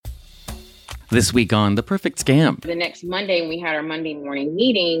This week on The Perfect Scam. The next Monday, when we had our Monday morning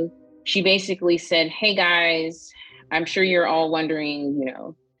meeting, she basically said, hey guys, I'm sure you're all wondering,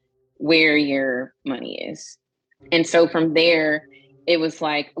 where your money is. And so from there, it was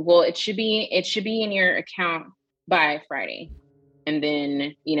like, well, it should be in your account by Friday. And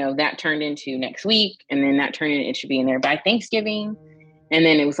then, that turned into next week. And then that turned into, it should be in there by Thanksgiving. And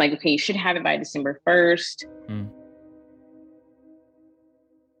then it was like, okay, you should have it by December 1st.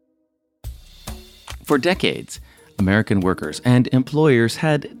 For decades, American workers and employers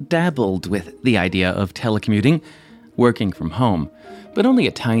had dabbled with the idea of telecommuting, working from home, but only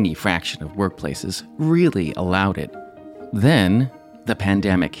a tiny fraction of workplaces really allowed it. Then, the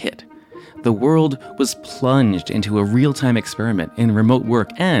pandemic hit. The world was plunged into a real-time experiment in remote work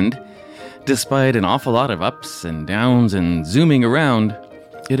and, despite an awful lot of ups and downs and zooming around,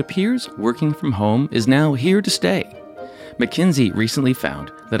 it appears working from home is now here to stay. McKinsey recently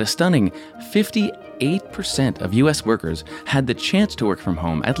found that a stunning 58% of U.S. workers had the chance to work from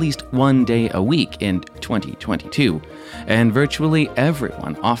home at least one day a week in 2022, and virtually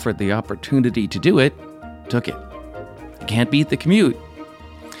everyone offered the opportunity to do it took it. You can't beat the commute.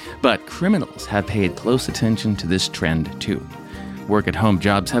 But criminals have paid close attention to this trend too. Work-at-home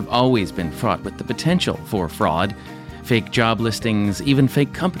jobs have always been fraught with the potential for fraud. Fake job listings, even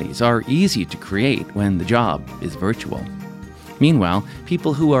fake companies, are easy to create when the job is virtual. Meanwhile,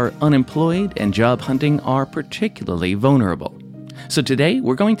 people who are unemployed and job hunting are particularly vulnerable. So today,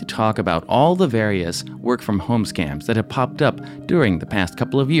 we're going to talk about all the various work-from-home scams that have popped up during the past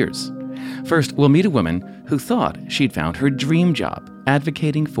couple of years. First, we'll meet a woman who thought she'd found her dream job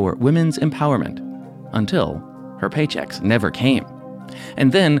advocating for women's empowerment until her paychecks never came.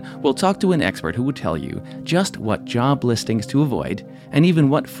 And then we'll talk to an expert who will tell you just what job listings to avoid and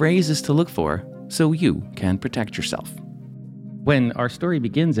even what phrases to look for so you can protect yourself. When our story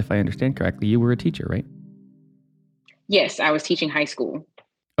begins, if I understand correctly, you were a teacher, right? Yes, I was teaching high school.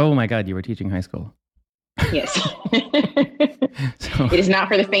 Oh my God, you were teaching high school. Yes. It is not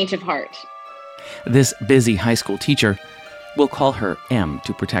for the faint of heart. This busy high school teacher, we'll call her M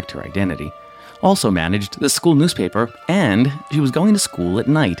to protect her identity, also managed the school newspaper, and she was going to school at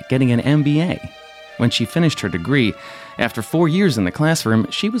night getting an MBA. When she finished her degree, after 4 years in the classroom,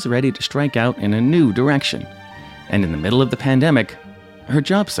 she was ready to strike out in a new direction. And in the middle of the pandemic, her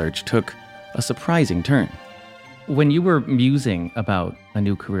job search took a surprising turn. When you were musing about a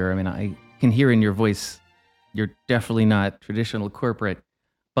new career, I can hear in your voice, you're definitely not traditional corporate,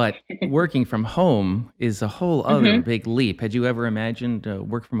 but working from home is a whole other big leap. Had you ever imagined a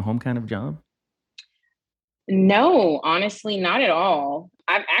work from home kind of job? No, honestly, not at all.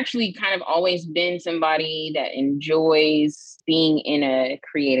 I've actually kind of always been somebody that enjoys being in a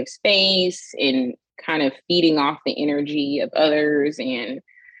creative space and kind of feeding off the energy of others and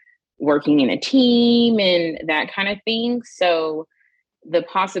working in a team and that kind of thing. So the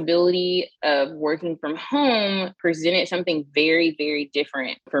possibility of working from home presented something very, very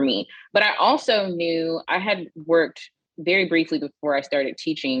different for me. But I also knew I had worked very briefly before I started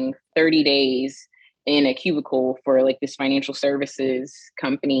teaching 30 days in a cubicle for like this financial services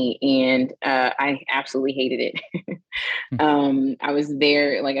company. And I absolutely hated it. I was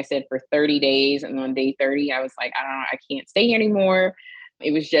there, like I said, for 30 days. And on day 30, I was like, I don't know, I can't stay here anymore.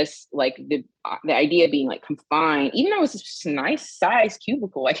 It was just like the idea of being like confined, even though it was just a nice size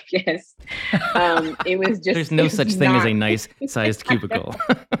cubicle, I guess. It was just, there's no such thing as a nice sized cubicle.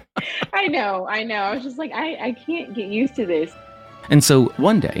 I know. I was just like, I can't get used to this. And so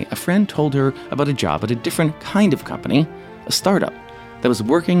one day, a friend told her about a job at a different kind of company, a startup that was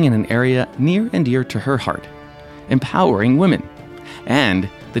working in an area near and dear to her heart, empowering women. And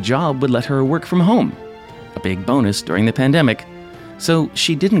the job would let her work from home, a big bonus during the pandemic. So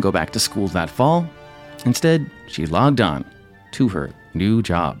she didn't go back to school that fall. Instead, she logged on to her new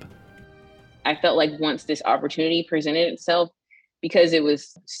job. I felt like once this opportunity presented itself, because it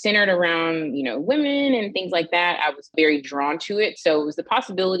was centered around, women and things like that, I was very drawn to it. So it was the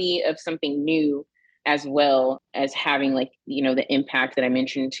possibility of something new as well as having the impact that I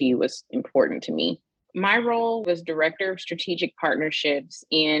mentioned to you was important to me. My role was director of strategic partnerships.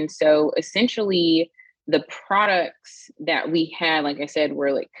 And so essentially the products that we had, like I said,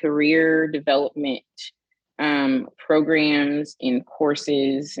 were like career development programs and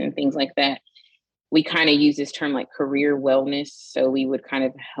courses and things like that. We kind of use this term like career wellness. So we would kind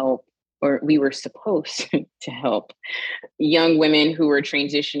of help, or we were supposed to help young women who were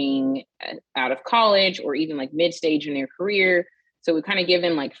transitioning out of college or even like mid-stage in their career. So we kind of give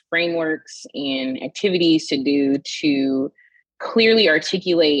them like frameworks and activities to do to clearly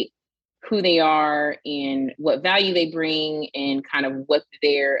articulate who they are and what value they bring and kind of what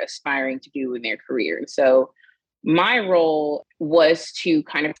they're aspiring to do in their career. And so my role was to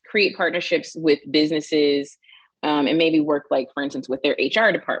kind of create partnerships with businesses and maybe work, like, for instance, with their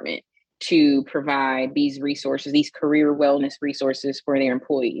HR department to provide these resources, these career wellness resources for their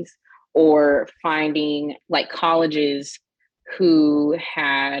employees, or finding like colleges who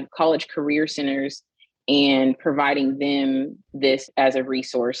had college career centers and providing them this as a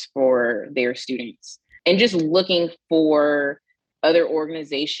resource for their students. And just looking for other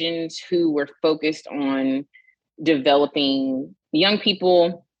organizations who were focused on developing young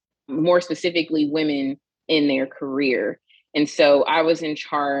people, more specifically women, in their career. And so I was in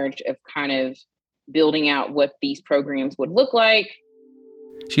charge of kind of building out what these programs would look like.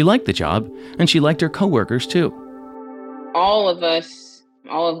 She liked the job, and she liked her coworkers too. All of us,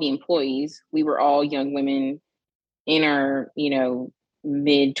 all of the employees, we were all young women in our,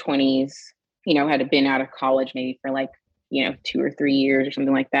 mid 20s, had been out of college maybe for like, 2 or 3 years or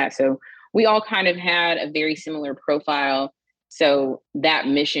something like that. So we all kind of had a very similar profile. So that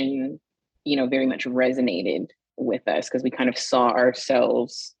mission, very much resonated with us because we kind of saw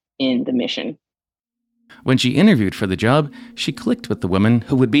ourselves in the mission. When she interviewed for the job, she clicked with the woman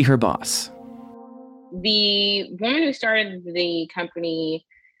who would be her boss. The woman who started the company,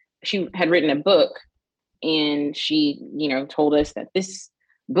 she had written a book, and she, told us that this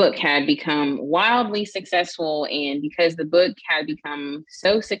book had become wildly successful. And because the book had become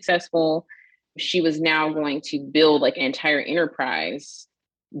so successful, she was now going to build like an entire enterprise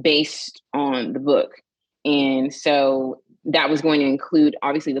based on the book. And so that was going to include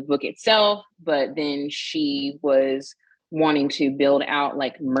obviously the book itself, but then she was wanting to build out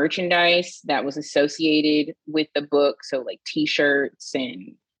like merchandise that was associated with the book. So like t-shirts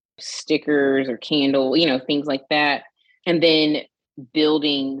and stickers or candle, things like that. And then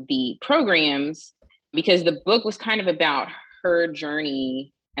building the programs, because the book was kind of about her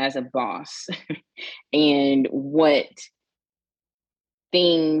journey as a boss and what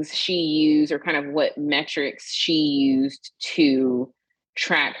things she used, or kind of what metrics she used to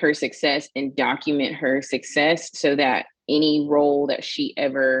track her success and document her success, so that any role that she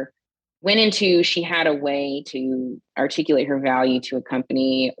ever went into, she had a way to articulate her value to a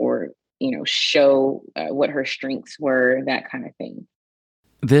company, or, show what her strengths were, that kind of thing.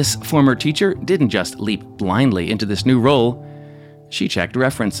 This former teacher didn't just leap blindly into this new role. She checked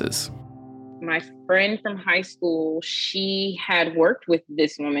references. My friend from high school, she had worked with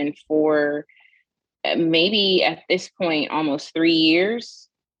this woman for maybe at this point almost 3 years.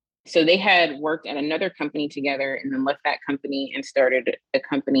 So they had worked at another company together and then left that company and started a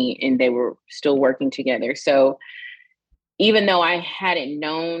company, and they were still working together. So even though I hadn't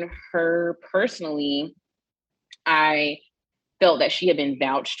known her personally, I felt that she had been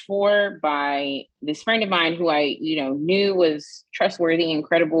vouched for by this friend of mine who I, knew was trustworthy and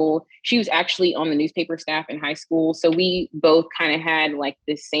credible. She was actually on the newspaper staff in high school. So we both kind of had like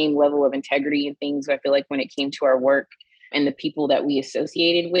the same level of integrity and things, I feel like, when it came to our work and the people that we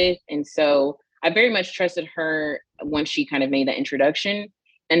associated with. And so I very much trusted her once she kind of made that introduction.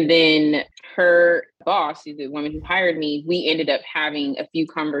 And then her boss, the woman who hired me, we ended up having a few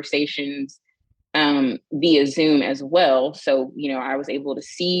conversations via Zoom as well. So, I was able to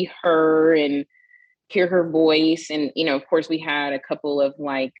see her and hear her voice. And, of course, we had a couple of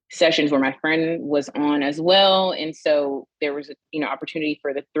like sessions where my friend was on as well. And so there was opportunity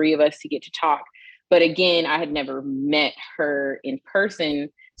for the three of us to get to talk. But again, I had never met her in person.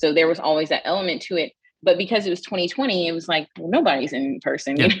 So there was always that element to it. But because it was 2020, it was like, well, nobody's in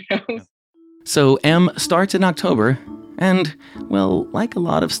person. Yeah. So M starts in October. And, well, like a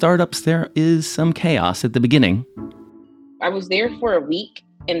lot of startups, there is some chaos at the beginning. I was there for a week.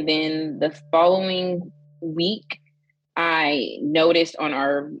 And then the following week, I noticed on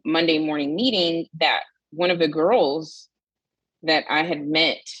our Monday morning meeting that one of the girls that I had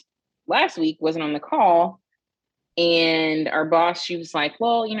met last week wasn't on the call. And our boss, she was like,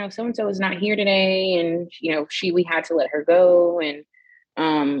 well, so-and-so is not here today. And, we had to let her go.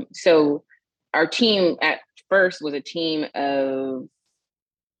 And so our team at first was a team of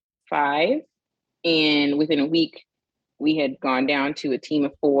 5. And within a week, we had gone down to a team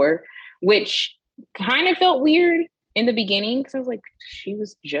of 4, which kind of felt weird in the beginning because I was like, she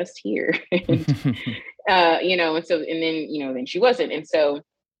was just here. And, and so, and then, then she wasn't. And so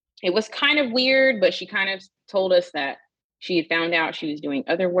it was kind of weird, but she kind of told us that she had found out she was doing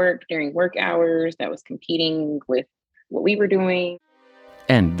other work during work hours that was competing with what we were doing.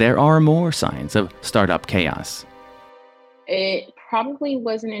 And there are more signs of startup chaos. It probably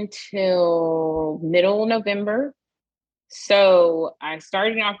wasn't until middle November. So I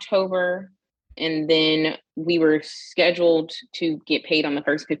started in October, and then we were scheduled to get paid on the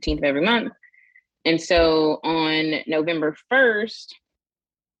first 15th of every month. And so on November 1st,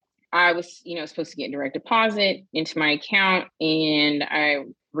 I was, supposed to get direct deposit into my account, and I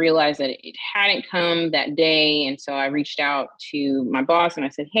realized that it hadn't come that day. And so I reached out to my boss and I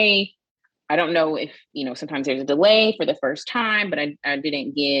said, "Hey, I don't know if, sometimes there's a delay for the first time, but I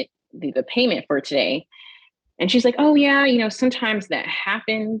didn't get the payment for today." And she's like, "Oh, yeah, sometimes that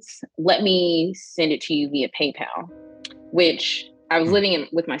happens. Let me send it to you via PayPal," which I was living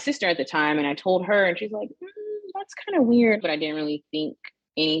with my sister at the time. And I told her, and she's like, "That's kind of weird." But I didn't really think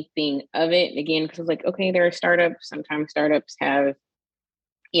anything of it again, because I was like, okay, there are startups. Sometimes startups have,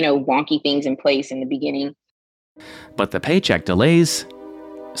 wonky things in place in the beginning. But the paycheck delays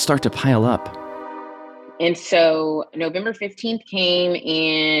start to pile up. And so November 15th came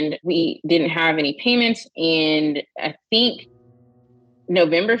and we didn't have any payments. And I think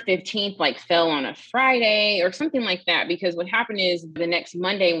November 15th fell on a Friday or something like that, because what happened is the next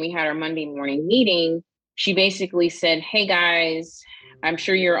Monday when we had our Monday morning meeting, she basically said, "Hey guys, I'm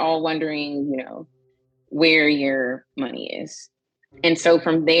sure you're all wondering, where your money is." And so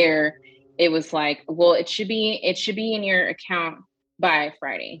from there, it was like, well, it should be in your account by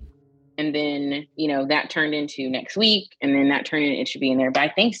Friday. And then, that turned into next week. And then that turned into, it should be in there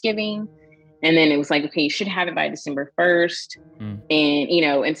by Thanksgiving. And then it was like, okay, you should have it by December 1st. And,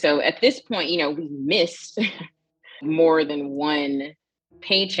 and so at this point, we missed more than one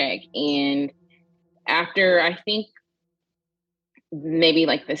paycheck. And after, I think, maybe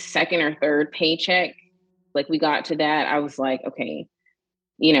the second or third paycheck, we got to that, I was like, okay,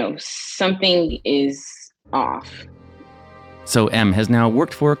 something is off. So M has now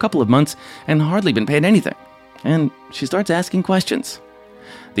worked for a couple of months and hardly been paid anything. And she starts asking questions.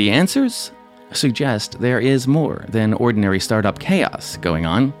 The answers suggest there is more than ordinary startup chaos going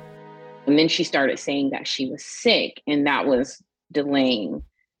on. And then she started saying that she was sick, and that was delaying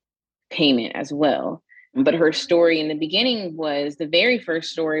payment as well. But her story in the beginning was, the very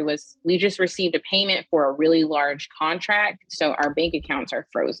first story was, we just received a payment for a really large contract, so our bank accounts are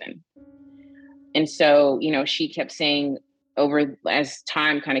frozen. And so, she kept saying, over as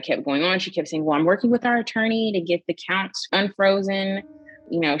time kind of kept going on, she kept saying, "Well, I'm working with our attorney to get the accounts unfrozen."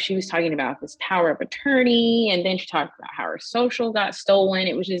 She was talking about this power of attorney, and then she talked about how her social got stolen.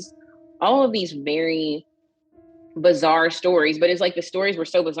 It was just all of these very bizarre stories, but it's like the stories were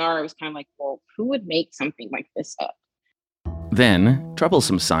so bizarre, it was kind of like, well, who would make something like this up? Then,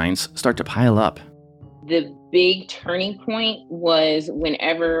 troublesome signs start to pile up. The big turning point was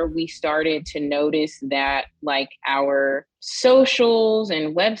whenever we started to notice that our socials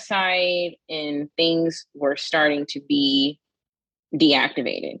and website and things were starting to be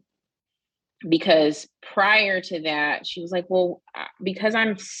deactivated. Because prior to that, she was like, "Well, because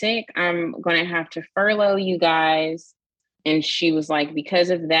I'm sick, I'm going to have to furlough you guys." And she was like,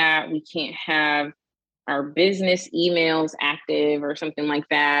 "Because of that, we can't have our business emails active," or something like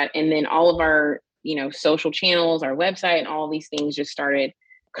that. And then all of our, social channels, our website, and all these things just started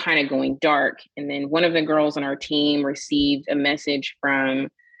kind of going dark. And then one of the girls on our team received a message from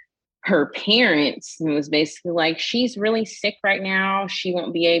her parents, and was basically like, "She's really sick right now. She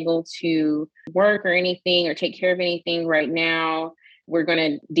won't be able to work or anything or take care of anything right now. We're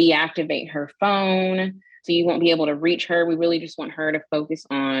going to deactivate her phone, so you won't be able to reach her. We really just want her to focus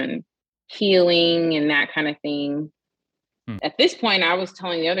on healing and that kind of thing." At this point, I was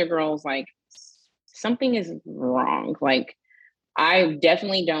telling the other girls, something is wrong. I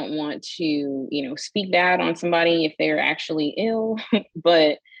definitely don't want to, speak bad on somebody if they're actually ill,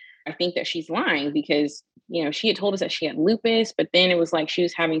 but I think that she's lying, because, she had told us that she had lupus, but then it was like she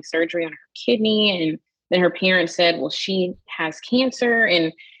was having surgery on her kidney. And then her parents said, well, she has cancer.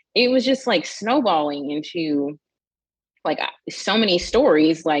 And it was just snowballing into so many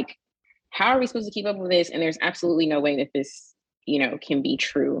stories. How are we supposed to keep up with this? And there's absolutely no way that this, can be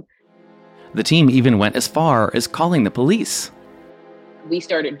true. The team even went as far as calling the police. We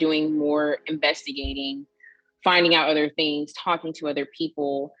started doing more investigating, finding out other things, talking to other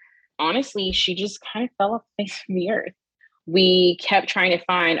people. Honestly, she just kind of fell off the face of the earth. We kept trying to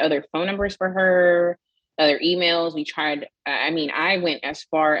find other phone numbers for her, other emails. We tried, I went as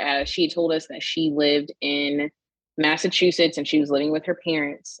far as, she told us that she lived in Massachusetts and she was living with her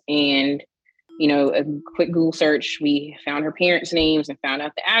parents. And, a quick Google search, we found her parents' names and found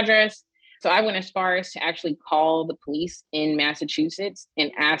out the address. So I went as far as to actually call the police in Massachusetts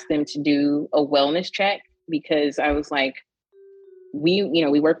and ask them to do a wellness check, because I was like, we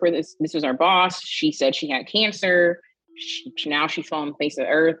work for this was our boss. She said she had cancer. Now she's fallen on the face of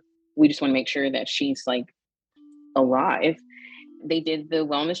the earth. We just want to make sure that she's alive. They did the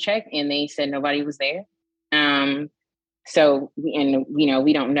wellness check and they said nobody was there. So, and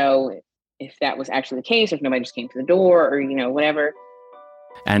we don't know if that was actually the case, or if nobody just came to the door, or whatever.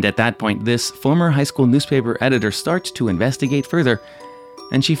 And at that point, this former high school newspaper editor starts to investigate further,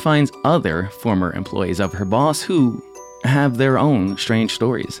 and she finds other former employees of her boss who have their own strange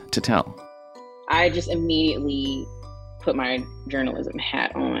stories to tell. I just immediately put my journalism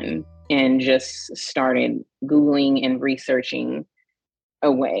hat on and just started Googling and researching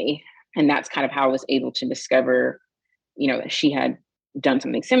away. And that's kind of how I was able to discover, that she had done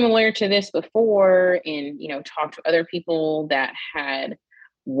something similar to this before, and, talked to other people that had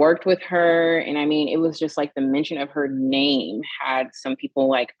worked with her. And I mean, it was just like the mention of her name had some people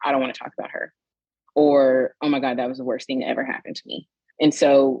like, I don't want to talk about her, or, oh my God, that was the worst thing that ever happened to me. And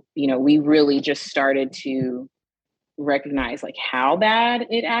so, we really just started to recognize like how bad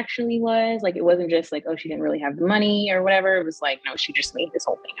it actually was. Like, it wasn't just like, oh, she didn't really have the money or whatever. It was like, no, she just made this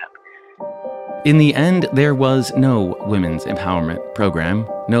whole thing up. In the end, there was no women's empowerment program,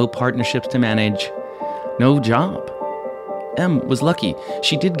 no partnerships to manage, no job. Em was lucky.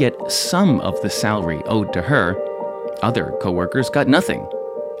 She did get some of the salary owed to her. Other coworkers got nothing,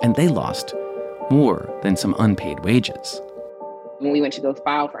 and they lost more than some unpaid wages. When we went to go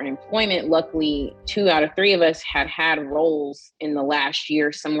file for unemployment, luckily 2 out of 3 of us had roles in the last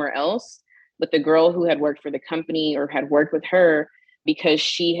year somewhere else. But the girl who had worked for the company or had worked with her, because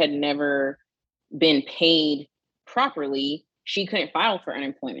she had never been paid properly, she couldn't file for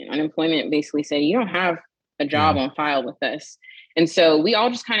unemployment. Unemployment basically said, you don't have a job on file with us. And so we all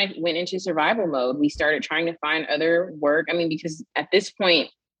just kind of went into survival mode. We started trying to find other work. I mean, because at this point,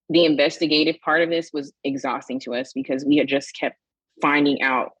 the investigative part of this was exhausting to us, because we had just kept finding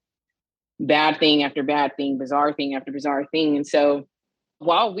out bad thing after bad thing, bizarre thing after bizarre thing. And so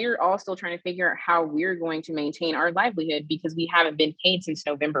while we're all still trying to figure out how we're going to maintain our livelihood, because we haven't been paid since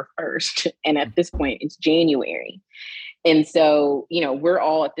November 1st. And at this point, it's January. And so, we're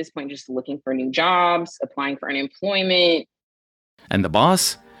all at this point just looking for new jobs, applying for unemployment. And the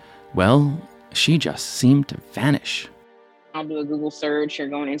boss, well, she just seemed to vanish. I'll do a Google search or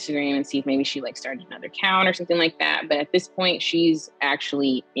go on Instagram and see if maybe she started another account or something like that. But at this point, she's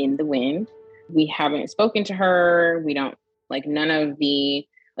actually in the wind. We haven't spoken to her. We don't none of the,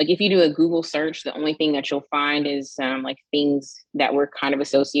 if you do a Google search, the only thing that you'll find is things that were kind of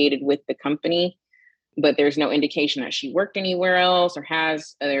associated with the company. But there's no indication that she worked anywhere else or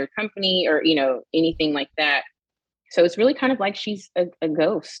has other company or, anything like that. So it's really kind of like she's a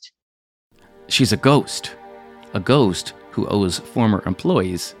ghost. She's a ghost who owes former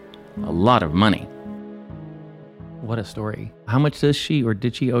employees a lot of money. What a story. How much does she or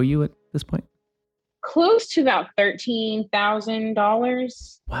did she owe you at this point? Close to about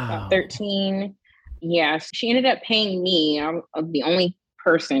 $13,000. Wow. About 13. Yeah. She ended up paying me. I'm the only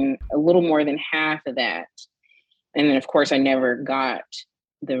person, a little more than half of that. And then of course I never got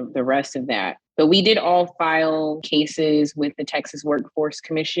the rest of that. But we did all file cases with the Texas Workforce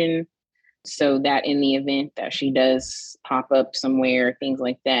Commission, so that in the event that she does pop up somewhere, things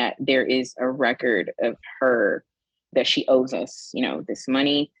like that, there is a record of her that she owes us, this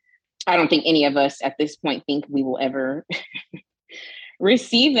money. I don't think any of us at this point think we will ever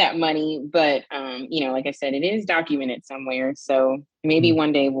receive that money. But, like I said, it is documented somewhere. So maybe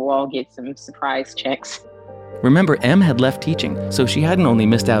one day we'll all get some surprise checks. Remember, Em had left teaching, so she hadn't only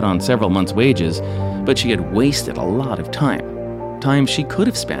missed out on several months' wages, but she had wasted a lot of time she could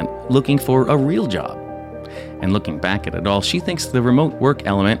have spent looking for a real job. And looking back at it all, she thinks the remote work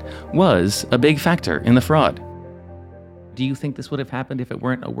element was a big factor in the fraud. Do you think this would have happened if it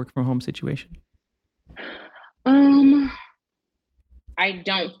weren't a work-from-home situation? I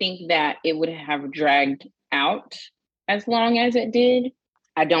don't think that it would have dragged out as long as it did.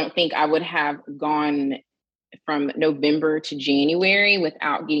 I don't think I would have gone from November to January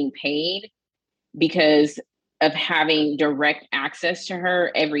without getting paid, because of having direct access to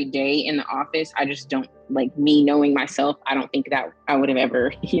her every day in the office. I just don't, me knowing myself, I don't think that I would have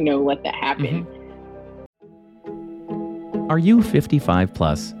ever, let that happen. Mm-hmm. Are you 55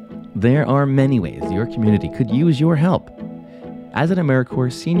 plus? There are many ways your community could use your help. As an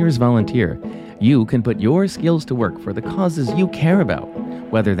AmeriCorps Seniors Volunteer, you can put your skills to work for the causes you care about,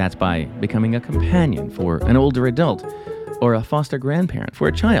 whether that's by becoming a companion for an older adult, or a foster grandparent for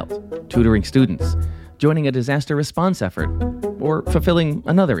a child, tutoring students, joining a disaster response effort, or fulfilling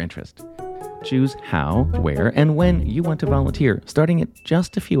another interest. Choose how, where, and when you want to volunteer, starting at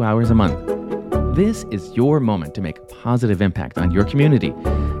just a few hours a month. This is your moment to make a positive impact on your community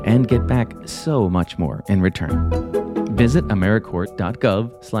and get back so much more in return. Visit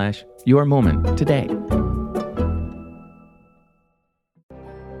AmeriCorps.gov/yourmoment today.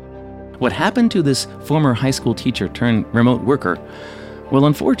 What happened to this former high school teacher turned remote worker? Well,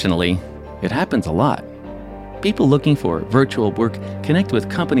 unfortunately, it happens a lot. People looking for virtual work connect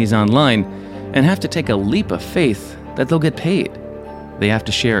with companies online and have to take a leap of faith that they'll get paid. They have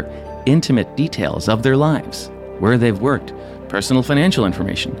to share intimate details of their lives, where they've worked, personal financial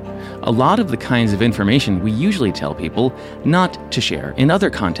information. A lot of the kinds of information we usually tell people not to share in other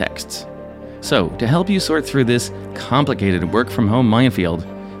contexts. So, to help you sort through this complicated work-from-home minefield,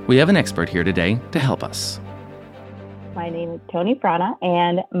 we have an expert here today to help us. My name is Tony Frana,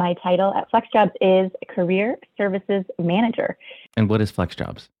 and my title at FlexJobs is Career Services Manager. And what is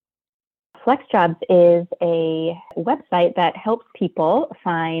FlexJobs? FlexJobs is a website that helps people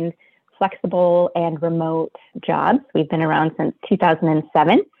find flexible and remote jobs. We've been around since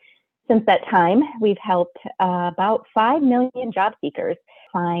 2007. Since that time, we've helped about 5 million job seekers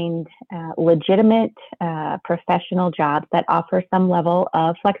find legitimate professional jobs that offer some level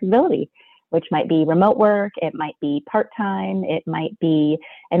of flexibility, which might be remote work, it might be part-time, it might be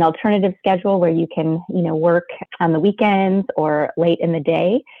an alternative schedule where you can, work on the weekends or late in the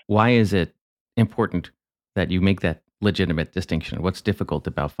day. Why is it important that you make that legitimate distinction? What's difficult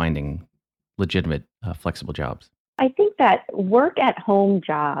about finding legitimate, flexible jobs? I think that work-at-home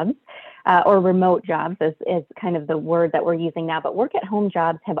jobs or remote jobs is kind of the word that we're using now, but work-at-home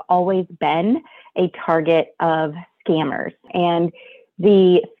jobs have always been a target of scammers. And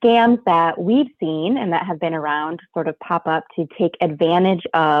the scams that we've seen and that have been around sort of pop up to take advantage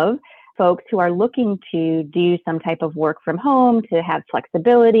of folks who are looking to do some type of work from home, to have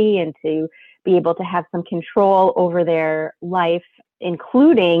flexibility and to be able to have some control over their life,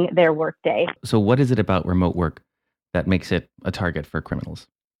 including their workday. So what is it about remote work that makes it a target for criminals?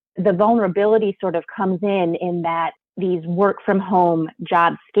 The vulnerability sort of comes in that these work from home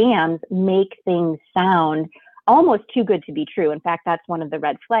job scams make things sound almost too good to be true. In fact, that's one of the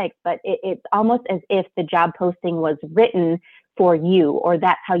red flags, but it's almost as if the job posting was written for you, or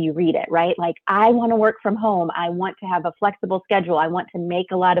that's how you read it, right? Like, I want to work from home. I want to have a flexible schedule. I want to make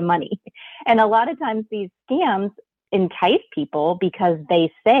a lot of money. And a lot of times these scams entice people because they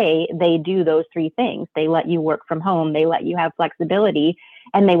say they do those three things. They let you work from home, they let you have flexibility,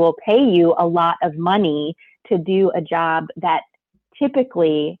 and they will pay you a lot of money to do a job that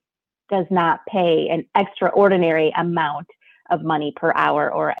typically does not pay an extraordinary amount of money per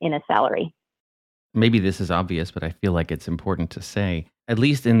hour or in a salary. Maybe this is obvious, but I feel like it's important to say, at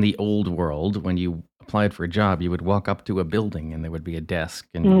least in the old world, when you applied for a job, you would walk up to a building and there would be a desk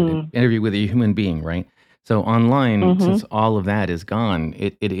and you would interview with a human being, right? So online, since all of that is gone,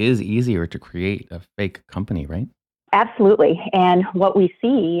 it is easier to create a fake company, right? Absolutely. And what we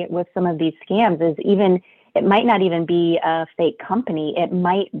see with some of these scams is it might not even be a fake company. It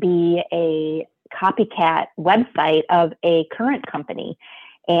might be a copycat website of a current company.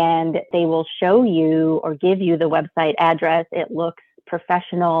 And they will show you or give you the website address. It looks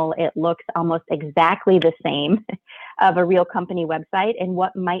professional. It looks almost exactly the same of a real company website. And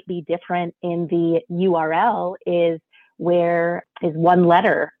what might be different in the URL is where is one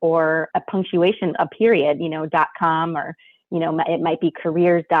letter or a punctuation, a period, .com, or it might be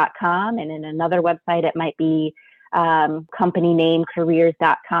careers.com, and in another website, it might be company name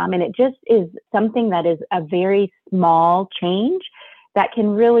careers.com. And it just is something that is a very small change that can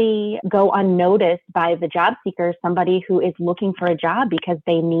really go unnoticed by the job seeker, somebody who is looking for a job because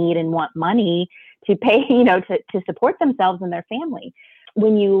they need and want money to pay, to support themselves and their family.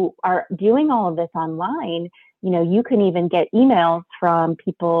 When you are doing all of this online, you can even get emails from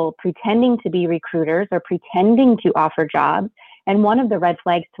people pretending to be recruiters or pretending to offer jobs. And one of the red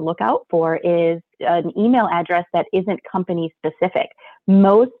flags to look out for is an email address that isn't company specific.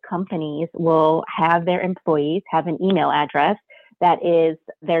 Most companies will have their employees have an email address that is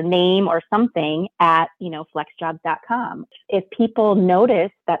their name or something at, flexjobs.com. If people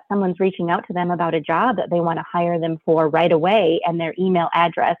notice that someone's reaching out to them about a job that they want to hire them for right away, and their email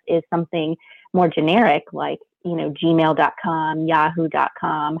address is something more generic, like, gmail.com,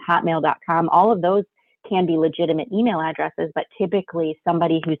 yahoo.com, hotmail.com, all of those can be legitimate email addresses, but typically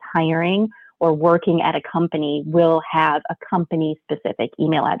somebody who's hiring or working at a company will have a company-specific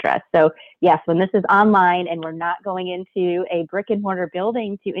email address. So yes, when this is online and we're not going into a brick and mortar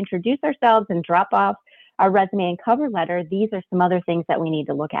building to introduce ourselves and drop off our resume and cover letter, these are some other things that we need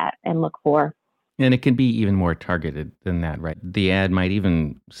to look at and look for. And it can be even more targeted than that, right? The ad might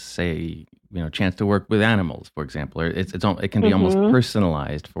even say, chance to work with animals, for example, or it can be almost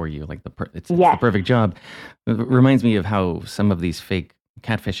personalized for you, like it's the perfect job. It reminds me of how some of these fake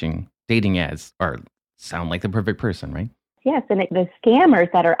catfishing dating ads sound like the perfect person, right? Yes, and the scammers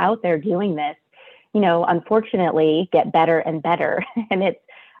that are out there doing this, unfortunately get better and better. And it's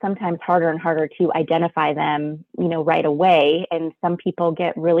sometimes harder and harder to identify them, right away. And some people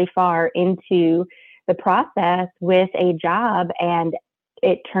get really far into the process with a job and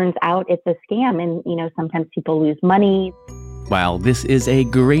it turns out it's a scam. And, sometimes people lose money. While this is a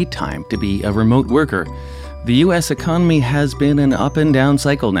great time to be a remote worker, the U.S. economy has been an up and down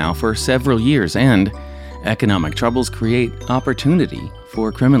cycle now for several years, and economic troubles create opportunity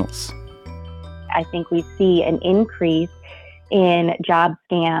for criminals. I think we see an increase in job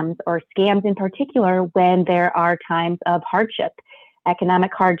scams, or scams in particular, when there are times of hardship,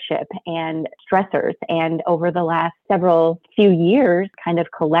 economic hardship and stressors. And over the last few years, kind of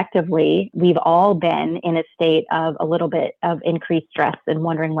collectively, we've all been in a state of a little bit of increased stress and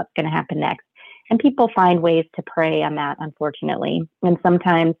wondering what's going to happen next. And people find ways to prey on that, unfortunately. And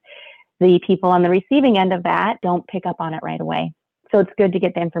sometimes the people on the receiving end of that don't pick up on it right away. So it's good to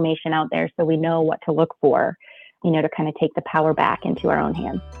get the information out there so we know what to look for, to kind of take the power back into our own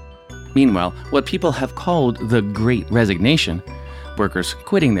hands. Meanwhile, what people have called the Great Resignation, workers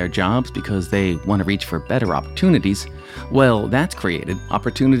quitting their jobs because they want to reach for better opportunities, well, that's created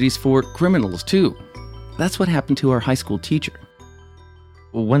opportunities for criminals too. That's what happened to our high school teacher.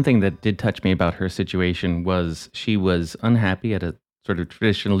 One thing that did touch me about her situation was she was unhappy at a sort of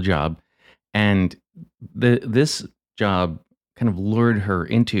traditional job, and this job kind of lured her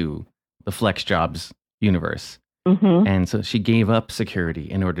into the flex jobs universe. Mm-hmm. And so she gave up security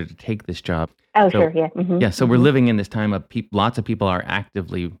in order to take this job. Oh, sure, yeah. Mm-hmm. Yeah, so we're living in this time of lots of people are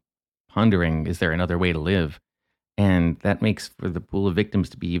actively pondering, is there another way to live? And that makes for the pool of victims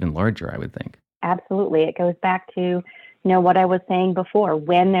to be even larger, I would think. Absolutely. It goes back to, what I was saying before.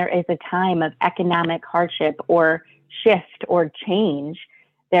 When there is a time of economic hardship or shift or change,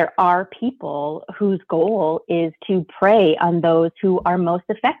 there are people whose goal is to prey on those who are most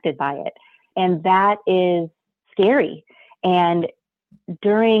affected by it. And that is scary. And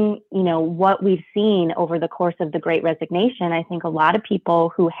during, what we've seen over the course of the Great Resignation, I think a lot of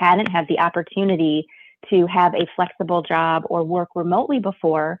people who hadn't had the opportunity to have a flexible job or work remotely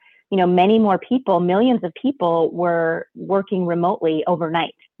before, many more people, millions of people were working remotely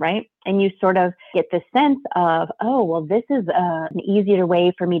overnight, right? And you sort of get this sense of, oh, well, this is an easier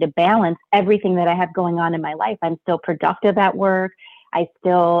way for me to balance everything that I have going on in my life. I'm still productive at work. I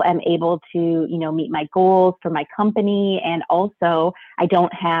still am able to, meet my goals for my company. And also I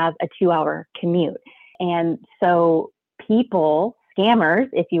don't have a 2-hour commute. And so people, scammers,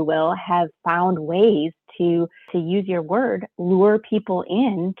 if you will, have found ways to use your word, lure people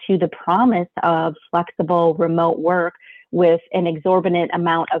in to the promise of flexible remote work with an exorbitant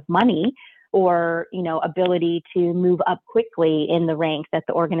amount of money or, ability to move up quickly in the ranks at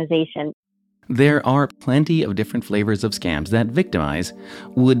the organization. There are plenty of different flavors of scams that victimize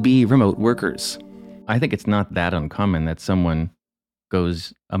would-be remote workers. I think it's not that uncommon that someone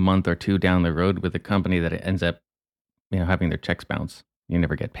goes a month or two down the road with a company that ends up, having their checks bounce. You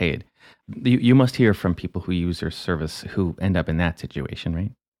never get paid. You must hear from people who use your service who end up in that situation,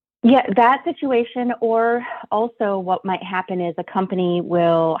 right? Yeah, that situation, or also what might happen is a company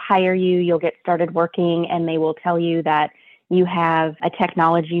will hire you, you'll get started working, and they will tell you that you have a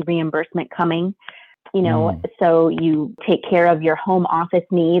technology reimbursement coming, so you take care of your home office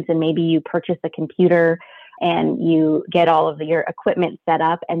needs and maybe you purchase a computer and you get all of your equipment set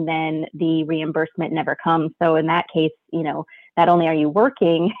up and then the reimbursement never comes. So in that case, not only are you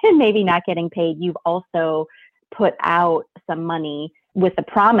working and maybe not getting paid, you've also put out some money with the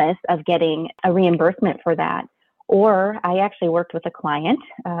promise of getting a reimbursement for that. Or I actually worked with a client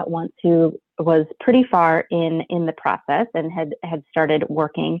once who was pretty far in the process and had started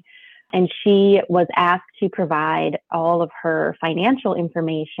working. And she was asked to provide all of her financial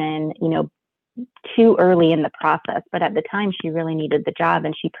information, too early in the process. But at the time, she really needed the job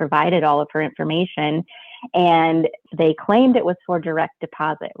and she provided all of her information. And they claimed it was for direct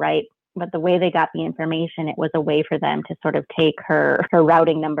deposit, right? But the way they got the information, it was a way for them to sort of take her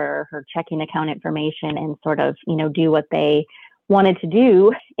routing number, her checking account information, and sort of, do what they wanted to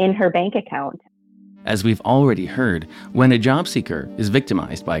do in her bank account. As we've already heard, when a job seeker is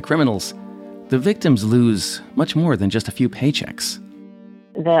victimized by criminals, the victims lose much more than just a few paychecks.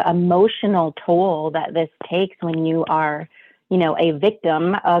 The emotional toll that this takes when you are, a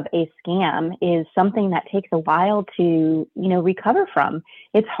victim of a scam is something that takes a while to, recover from.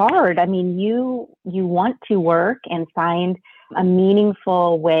 It's hard. I mean, you want to work and find a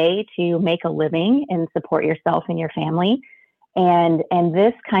meaningful way to make a living and support yourself and your family. And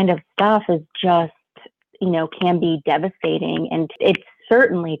this kind of stuff is just, can be devastating. And it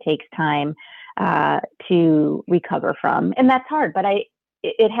certainly takes time to recover from. And that's hard. But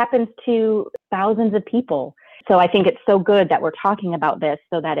it happens to thousands of people. So I think it's so good that we're talking about this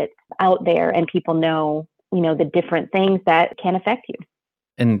so that it's out there and people know, the different things that can affect you.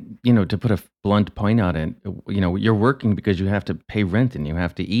 And, to put a blunt point on it, you're working because you have to pay rent and you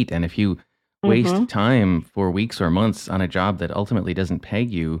have to eat. And if you Mm-hmm. waste time for weeks or months on a job that ultimately doesn't pay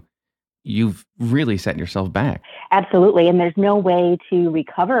you, you've really set yourself back. Absolutely. And there's no way to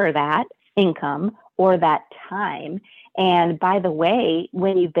recover that income or that time. And by the way,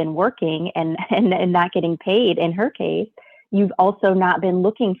 when you've been working and not getting paid, in her case, you've also not been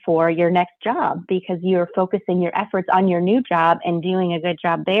looking for your next job because you're focusing your efforts on your new job and doing a good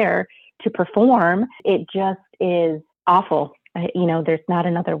job there to perform. It just is awful. There's not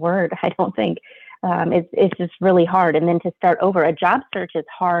another word, I don't think. It's just really hard. And then to start over, a job search is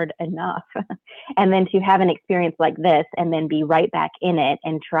hard enough. And then to have an experience like this and then be right back in it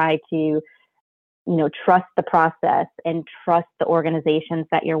and try to, trust the process and trust the organizations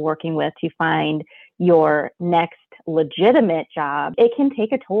that you're working with to find your next legitimate job, it can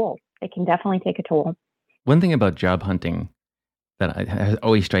take a toll. It can definitely take a toll. One thing about job hunting that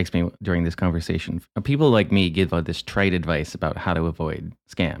always strikes me during this conversation, people like me give out this trite advice about how to avoid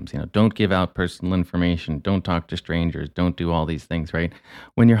scams. Don't give out personal information, don't talk to strangers, don't do all these things, right?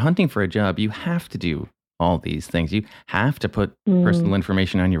 When you're hunting for a job, you have to do all these things. You have to put personal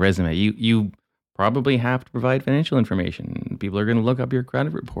information on your resume. You probably have to provide financial information. People are going to look up your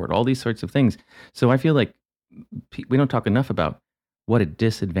credit report, all these sorts of things. So I feel like we don't talk enough about what a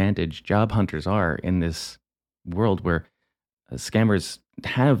disadvantage job hunters are in this world where scammers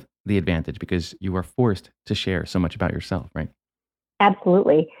have the advantage because you are forced to share so much about yourself, right?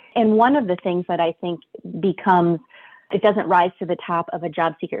 Absolutely. And one of the things that I think it doesn't rise to the top of a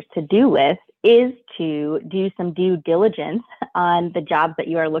job seeker's to-do list is to do some due diligence on the jobs that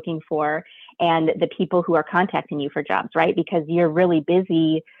you are looking for and the people who are contacting you for jobs, right? Because you're really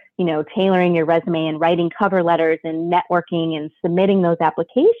busy, tailoring your resume and writing cover letters and networking and submitting those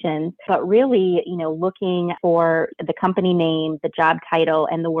applications. But really, looking for the company name, the job title,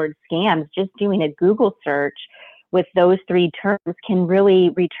 and the word scams, just doing a Google search with those three terms can really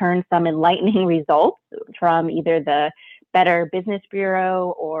return some enlightening results from either the Better Business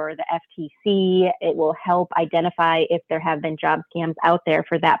Bureau or the FTC. It will help identify if there have been job scams out there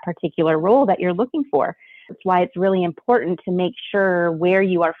for that particular role that you're looking for. That's why it's really important to make sure where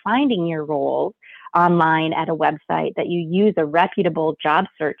you are finding your roles online at a website that you use a reputable job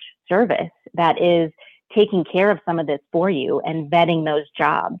search service that is taking care of some of this for you and vetting those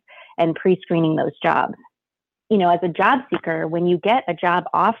jobs and pre-screening those jobs. As a job seeker, when you get a job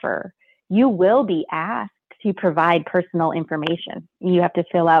offer, you will be asked to provide personal information. You have to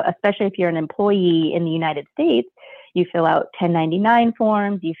fill out, especially if you're an employee in the United States, you fill out 1099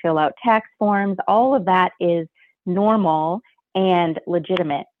 forms, you fill out tax forms. All of that is normal and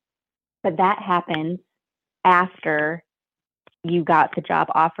legitimate. But that happens after you got the job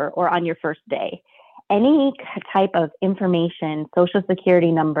offer or on your first day. Any type of information, social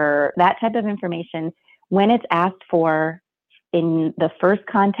security number, that type of information, when it's asked for in the first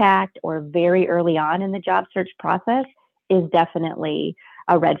contact or very early on in the job search process, is definitely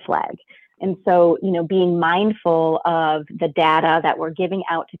a red flag. And so, being mindful of the data that we're giving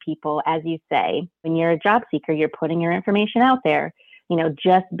out to people, as you say, when you're a job seeker, you're putting your information out there,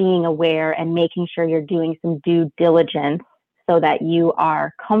 just being aware and making sure you're doing some due diligence so that you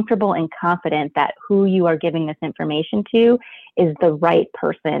are comfortable and confident that who you are giving this information to is the right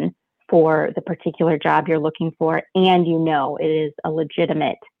person for the particular job you're looking for, and it is a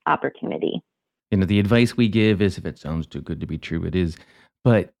legitimate opportunity. The advice we give is if it sounds too good to be true, it is.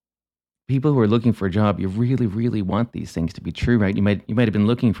 But people who are looking for a job, you really, really want these things to be true, right? You might have been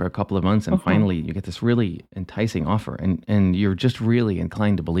looking for a couple of months and finally you get this really enticing offer and you're just really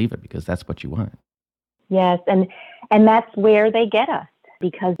inclined to believe it because that's what you want. Yes, and that's where they get us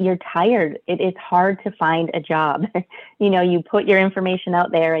because you're tired. It is hard to find a job. You put your information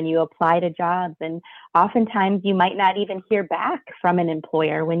out there and you apply to jobs, and oftentimes you might not even hear back from an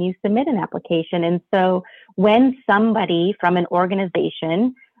employer when you submit an application. And so when somebody from an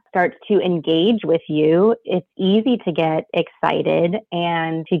organization starts to engage with you, it's easy to get excited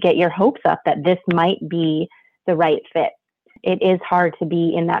and to get your hopes up that this might be the right fit. It is hard to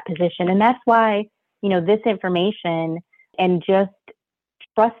be in that position. And that's why, this information and just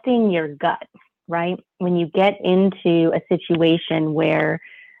trusting your gut, right? When you get into a situation where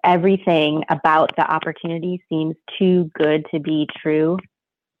everything about the opportunity seems too good to be true,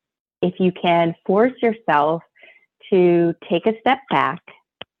 if you can force yourself to take a step back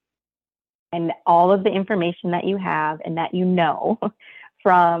and all of the information that you have and that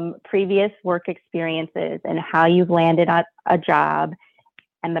from previous work experiences and how you've landed at a job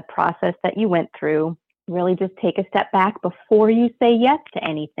and the process that you went through, really just take a step back before you say yes to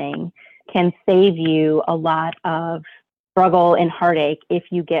anything, can save you a lot of struggle and heartache if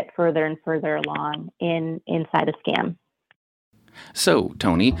you get further and further along inside a scam. So,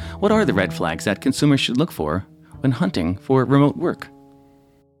 Tony, what are the red flags that consumers should look for when hunting for remote work?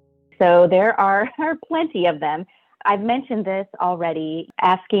 So there are plenty of them. I've mentioned this already.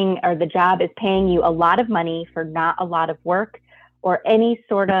 Asking, or the job is paying you a lot of money for not a lot of work, or any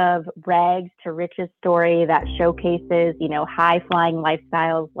sort of rags to riches story that showcases, high flying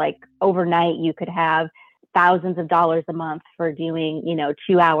lifestyles, like overnight you could have thousands of dollars a month for doing,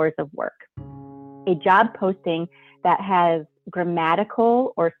 2 hours of work. A job posting that has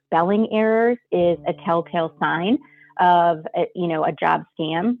grammatical or spelling errors is a telltale sign of, a job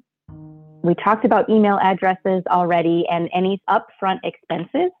scam. We talked about email addresses already and any upfront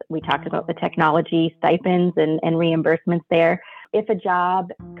expenses. We talked about the technology stipends and reimbursements there. If a job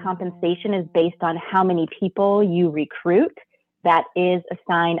compensation is based on how many people you recruit, that is a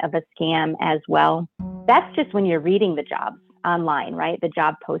sign of a scam as well. That's just when you're reading the jobs online, right? The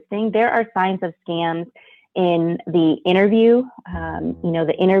job posting. There are signs of scams in the interview.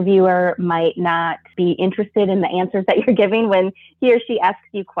 The interviewer might not be interested in the answers that you're giving when he or she asks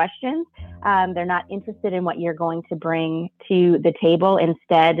you questions. They're not interested in what you're going to bring to the table.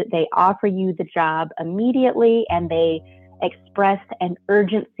 Instead, they offer you the job immediately and they express an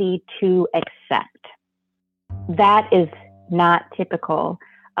urgency to accept. That is not typical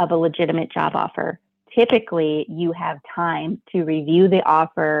of a legitimate job offer. Typically, you have time to review the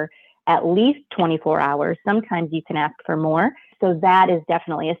offer, at least 24 hours. Sometimes you can ask for more. So that is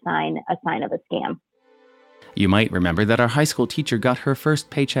definitely a sign of a scam. You might remember that our high school teacher got her first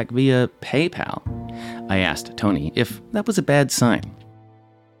paycheck via PayPal. I asked Tony if that was a bad sign.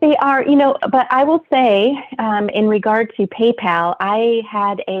 They are, but I will say, in regard to PayPal, I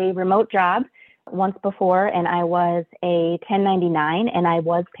had a remote job once before, and I was a 1099, and I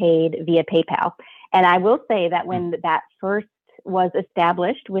was paid via PayPal. And I will say that when that first was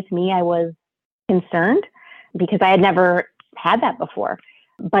established with me, I was concerned because I had never had that before.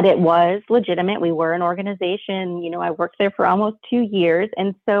 But it was legitimate. We were an organization. I worked there for almost 2 years.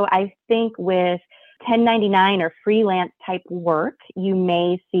 And so I think with 1099 or freelance type work, you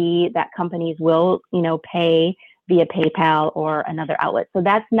may see that companies will, pay via PayPal or another outlet. So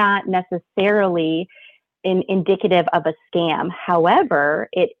that's not necessarily indicative of a scam. However,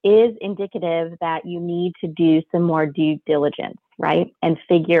 it is indicative that you need to do some more due diligence, right? And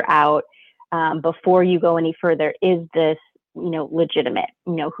figure out before you go any further, is this, legitimate?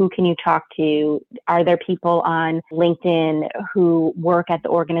 Who can you talk to? Are there people on LinkedIn who work at the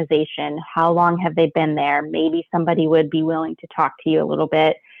organization? How long have they been there? Maybe somebody would be willing to talk to you a little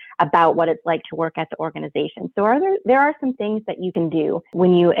bit about what it's like to work at the organization. So there are some things that you can do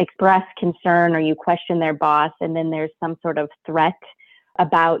when you express concern or you question their boss, and then there's some sort of threat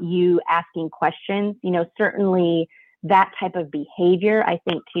about you asking questions. Certainly that type of behavior, I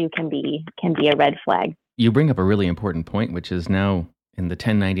think too, can be a red flag. You bring up a really important point, which is now in the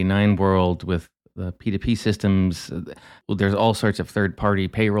 1099 world with the P2P systems, there's all sorts of third-party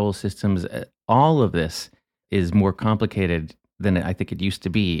payroll systems. All of this is more complicated than I think it used to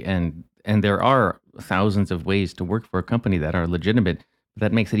be. And there are thousands of ways to work for a company that are legitimate.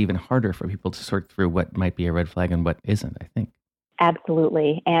 That makes it even harder for people to sort through what might be a red flag and what isn't, I think.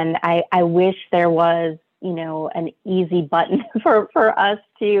 Absolutely. And I wish there was, an easy button for us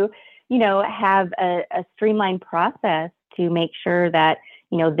to, have a streamlined process to make sure that,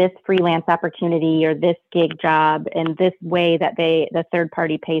 this freelance opportunity or this gig job and this way that the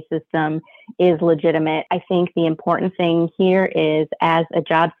third-party pay system is legitimate. I think the important thing here is, as a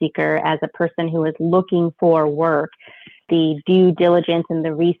job seeker, as a person who is looking for work, the due diligence and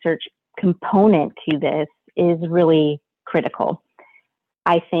the research component to this is really critical.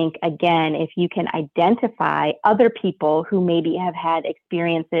 I think, again, if you can identify other people who maybe have had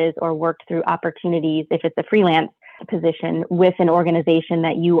experiences or worked through opportunities, if it's a freelance position with an organization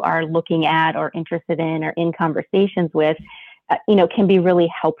that you are looking at or interested in or in conversations with, can be really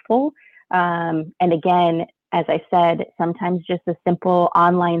helpful. And again, as I said, sometimes just a simple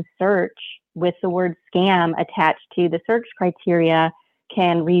online search with the word scam attached to the search criteria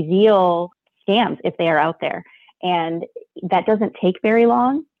can reveal scams if they are out there. And that doesn't take very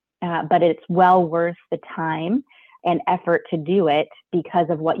long, but it's well worth the time and effort to do it because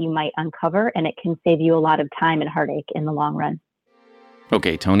of what you might uncover, and it can save you a lot of time and heartache in the long run.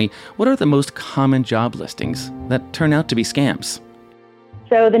 Okay, Tony, what are the most common job listings that turn out to be scams?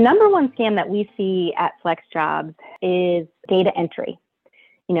 So the number one scam that we see at FlexJobs is data entry.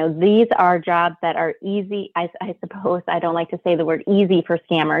 These are jobs that are easy. I suppose I don't like to say the word easy for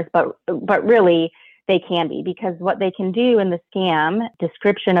scammers, but really they can be, because what they can do in the scam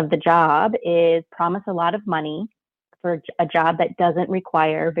description of the job is promise a lot of money for a job that doesn't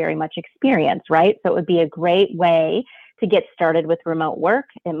require very much experience, right? So it would be a great way to get started with remote work.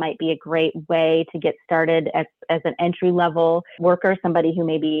 It might be a great way to get started as an entry-level worker, somebody who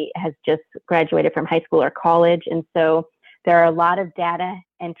maybe has just graduated from high school or college. And so there are a lot of data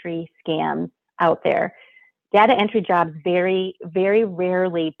entry scams out there. Data entry jobs very, very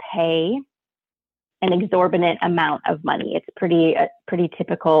rarely pay an exorbitant amount of money. It's a pretty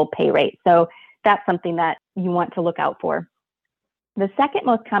typical pay rate. So that's something that you want to look out for. The second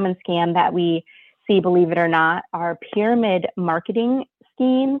most common scam that we see, believe it or not, are pyramid marketing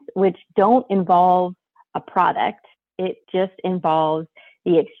schemes, which don't involve a product. It just involves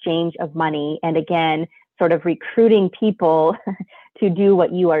the exchange of money. And again, sort of recruiting people to do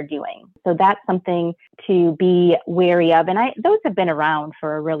what you are doing. So that's something to be wary of. And those have been around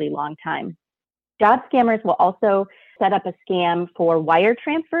for a really long time. Job scammers will also set up a scam for wire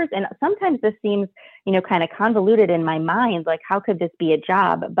transfers. And sometimes this seems, kind of convoluted in my mind, like how could this be a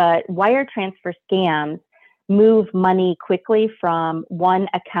job? But wire transfer scams move money quickly from one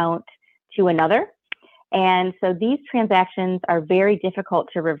account to another. And so these transactions are very difficult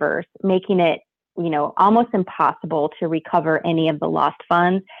to reverse, making it, almost impossible to recover any of the lost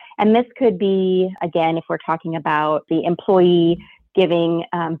funds. And this could be, again, if we're talking about the employee giving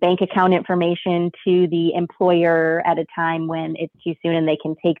bank account information to the employer at a time when it's too soon and they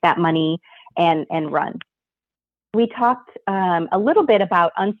can take that money and run. We talked a little bit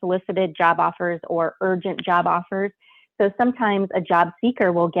about unsolicited job offers or urgent job offers. So sometimes a job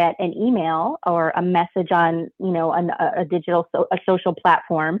seeker will get an email or a message on, a social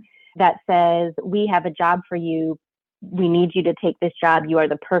platform that says, we have a job for you. We need you to take this job. You are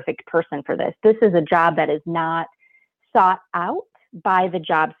the perfect person for this. This is a job that is not sought out by the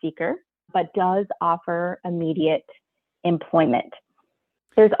job seeker, but does offer immediate employment.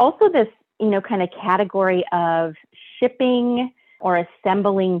 There's also this, kind of category of shipping or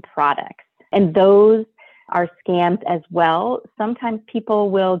assembling products, and those are scams as well. Sometimes people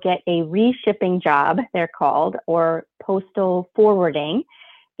will get a reshipping job, they're called, or postal forwarding.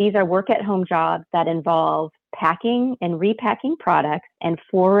 These are work-at-home jobs that involve packing and repacking products and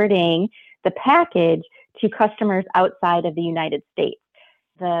forwarding the package to customers outside of the United States.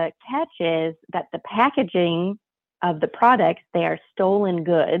 The catch is that the packaging of the products, they are stolen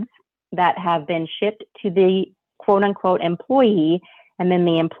goods that have been shipped to the quote-unquote employee, and then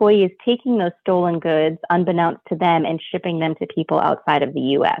the employee is taking those stolen goods unbeknownst to them and shipping them to people outside of the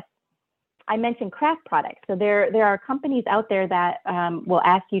U.S. I mentioned craft products. So there are companies out there that will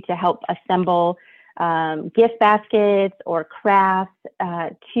ask you to help assemble gift baskets or crafts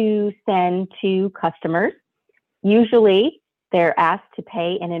to send to customers. Usually, they're asked to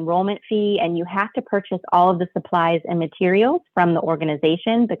pay an enrollment fee, and you have to purchase all of the supplies and materials from the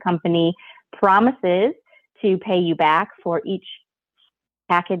organization. The company promises to pay you back for each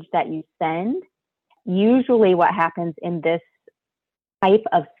package that you send. Usually what happens in this type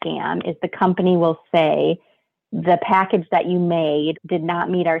of scam is the company will say, the package that you made did not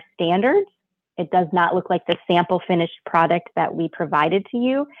meet our standards. It does not look like the sample finished product that we provided to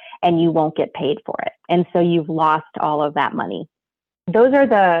you, and you won't get paid for it. And so you've lost all of that money. Those are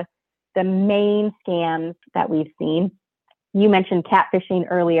the main scams that we've seen. You mentioned catfishing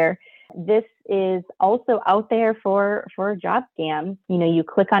earlier. This is also out there for job scams. You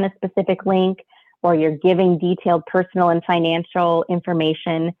click on a specific link, or you're giving detailed personal and financial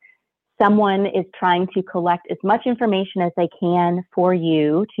information. Someone is trying to collect as much information as they can for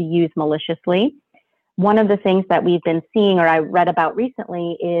you to use maliciously. One of the things that we've been seeing, or I read about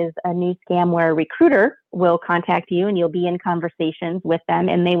recently, is a new scam where a recruiter will contact you and you'll be in conversations with them,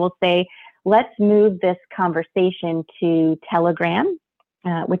 and they will say, let's move this conversation to Telegram,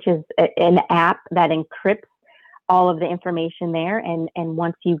 which is an app that encrypts all of the information there. And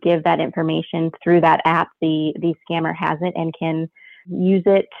once you give that information through that app, the scammer has it and can use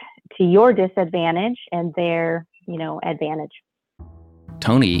it to your disadvantage and their, advantage.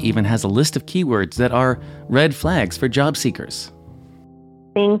 Tony even has a list of keywords that are red flags for job seekers.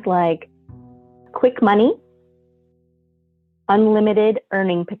 Things like quick money, unlimited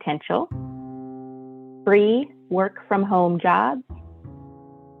earning potential, free work from home jobs,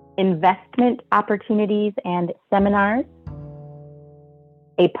 investment opportunities and seminars,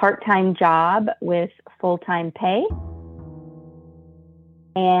 a part-time job with full-time pay,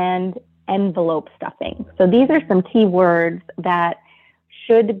 and envelope stuffing. So these are some key words that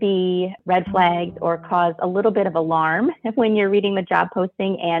should be red flags or cause a little bit of alarm when you're reading the job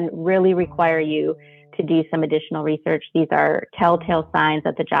posting and really require you to do some additional research. These are telltale signs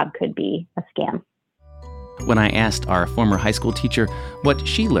that the job could be a scam. When I asked our former high school teacher what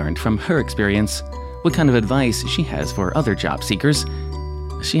she learned from her experience, what kind of advice she has for other job seekers,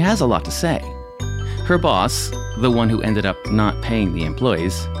 she has a lot to say. Her boss, the one who ended up not paying the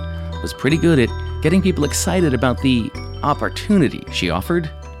employees, was pretty good at getting people excited about the opportunity she offered.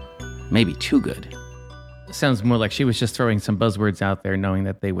 Maybe too good. Sounds more like she was just throwing some buzzwords out there, knowing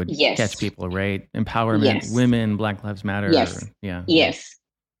that they would catch people, right? Empowerment, women, Black Lives Matter. Yes.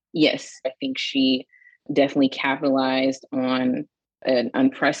 I think she definitely capitalized on an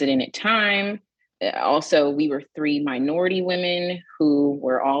unprecedented time. Also, we were 3 minority women who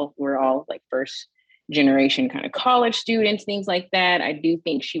were all like first generation kind of college students, things like that. I do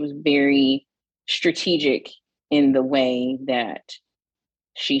think she was very strategic in the way that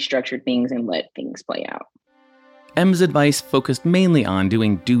she structured things and let things play out. M's advice focused mainly on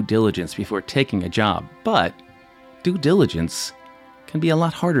doing due diligence before taking a job, but due diligence can be a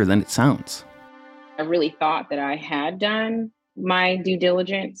lot harder than it sounds. I really thought that I had done my due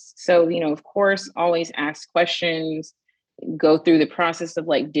diligence. So, of course, always ask questions, go through the process of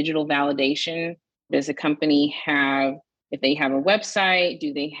like digital validation. Does a company have, if they have a website,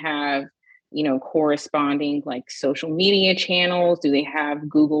 do they have, corresponding like social media channels? Do they have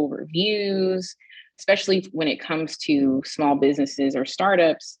Google reviews? Especially when it comes to small businesses or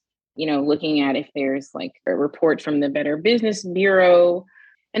startups, looking at if there's like a report from the Better Business Bureau.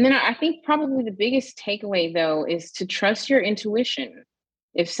 And then I think probably the biggest takeaway, though, is to trust your intuition.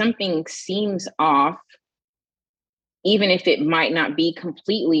 If something seems off, even if it might not be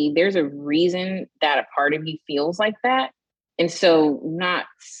completely, there's a reason that a part of you feels like that. And so not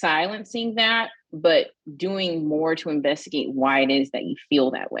silencing that, but doing more to investigate why it is that you feel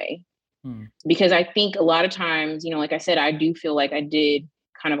that way. Because I think a lot of times, like I said, I do feel like I did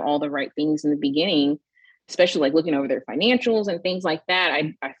kind of all the right things in the beginning, especially like looking over their financials and things like that.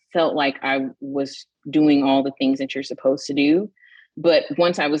 I felt like I was doing all the things that you're supposed to do. But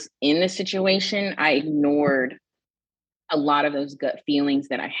once I was in the situation, I ignored a lot of those gut feelings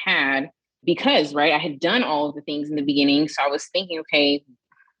that I had because, right, I had done all of the things in the beginning. So I was thinking, okay,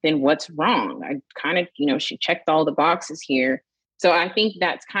 then what's wrong? I kind of, she checked all the boxes here. So I think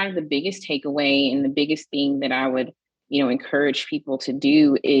that's kind of the biggest takeaway, and the biggest thing that I would, encourage people to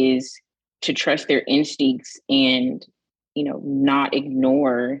do is to trust their instincts and, not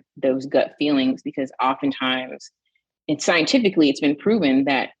ignore those gut feelings, because oftentimes, and scientifically, it's been proven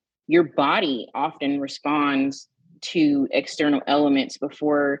that your body often responds to external elements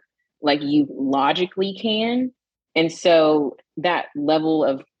before like you logically can. And so that level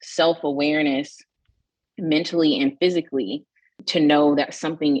of self-awareness mentally and physically to know that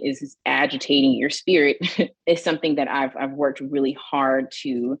something is agitating your spirit is something that I've worked really hard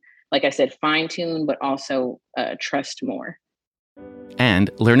to, like I said, fine tune, but also trust more. And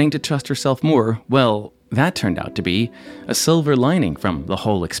learning to trust yourself more, well, that turned out to be a silver lining from the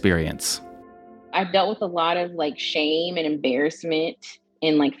whole experience. I've dealt with a lot of like shame and embarrassment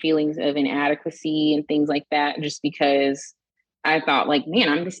and like feelings of inadequacy and things like that, just because I thought like, man,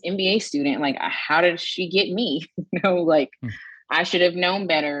 I'm this MBA student. Like, how did she get me? I should have known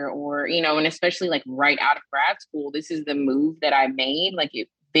better, or, and especially like right out of grad school, this is the move that I made. Like, it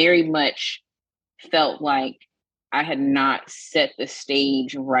very much felt like I had not set the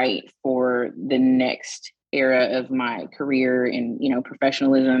stage right for the next era of my career and,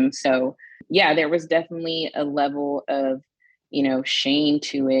 professionalism. So yeah, there was definitely a level of, shame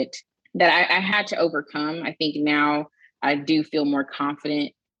to it that I had to overcome. I think now I do feel more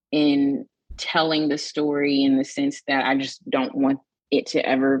confident in telling the story, in the sense that I just don't want it to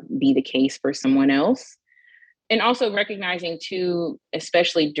ever be the case for someone else. And also recognizing too,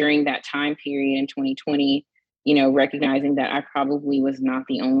 especially during that time period in 2020, recognizing that I probably was not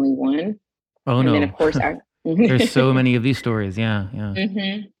the only one. Oh, and no. then of course There's so many of these stories. Yeah.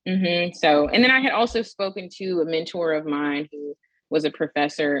 So, and then I had also spoken to a mentor of mine who was a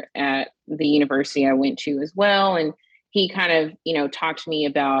professor at the university I went to as well. And he kind of, talked to me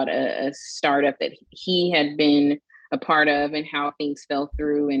about a startup that he had been a part of and how things fell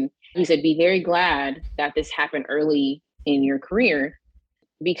through. And he said, be very glad that this happened early in your career,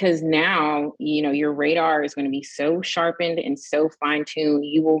 because now, your radar is going to be so sharpened and so fine-tuned,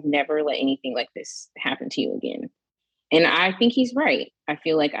 you will never let anything like this happen to you again. And I think he's right. I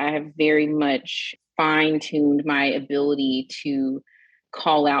feel like I have very much fine-tuned my ability to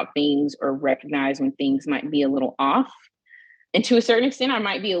call out things or recognize when things might be a little off. And to a certain extent, I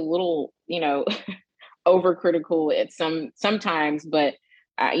might be a little, overcritical at sometimes, but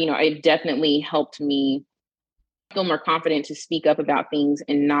it definitely helped me feel more confident to speak up about things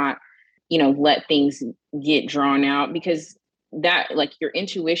and not, let things get drawn out, because that, like, your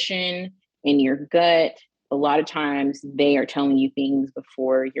intuition and your gut, a lot of times they are telling you things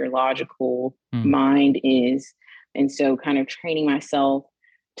before your logical mind is. And so kind of training myself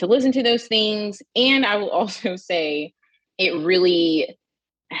to listen to those things. And I will also say it really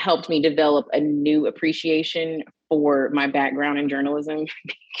helped me develop a new appreciation for my background in journalism,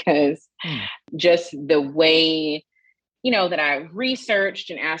 because just the way, that I researched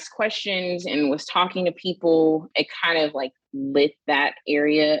and asked questions and was talking to people, it kind of like lit that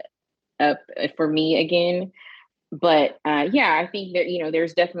area up for me again. But I think that,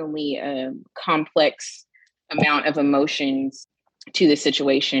 there's definitely a complex amount of emotions to the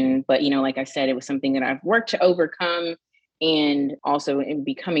situation. But, like I said, it was something that I've worked to overcome, and also in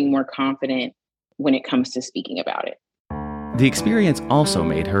becoming more confident when it comes to speaking about it. The experience also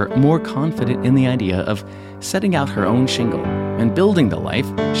made her more confident in the idea of setting out her own shingle and building the life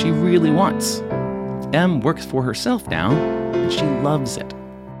she really wants. Em works for herself now, and she loves it.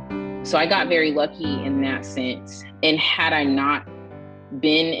 So I got very lucky in that sense. And had I not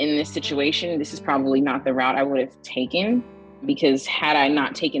been in this situation, this is probably not the route I would have taken, because had I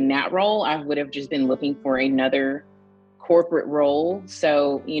not taken that role, I would have just been looking for another corporate role.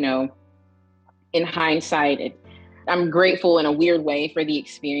 So, in hindsight, I'm grateful in a weird way for the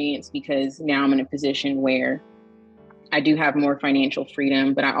experience, because now I'm in a position where I do have more financial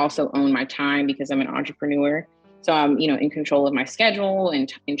freedom, but I also own my time because I'm an entrepreneur. So I'm, in control of my schedule and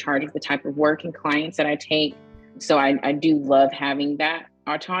in charge of the type of work and clients that I take. So I do love having that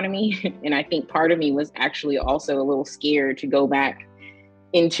autonomy. And I think part of me was actually also a little scared to go back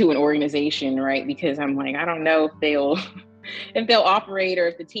into an organization, right? Because I'm like, I don't know if they'll operate, or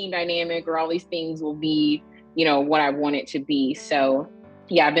if the team dynamic or all these things will be, what I want it to be. So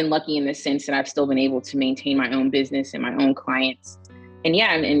yeah, I've been lucky in the sense that I've still been able to maintain my own business and my own clients,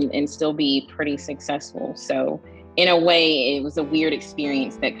 and still be pretty successful. So in a way, it was a weird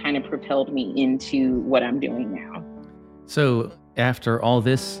experience that kind of propelled me into what I'm doing now. So after all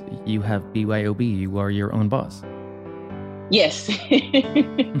this, you have BYOB, you are your own boss. Yes. How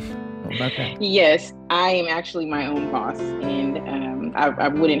about that? Yes, I am actually my own boss, and I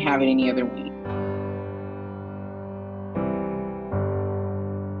wouldn't have it any other way.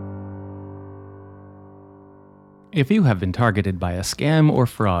 If you have been targeted by a scam or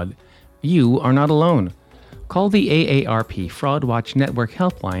fraud, you are not alone. Call the AARP Fraud Watch Network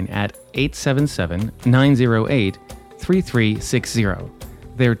helpline at 877-908-3360.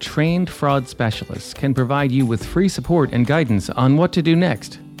 Their trained fraud specialists can provide you with free support and guidance on what to do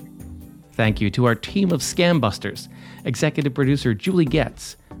next. Thank you to our team of scam busters, executive producer Julie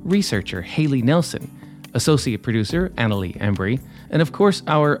Getz, researcher Haley Nelson, associate producer Annalie Embry, and of course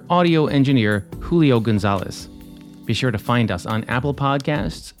our audio engineer Julio Gonzalez. Be sure to find us on Apple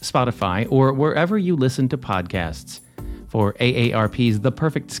Podcasts, Spotify, or wherever you listen to podcasts. For AARP's The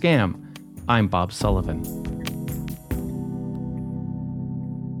Perfect Scam, I'm Bob Sullivan.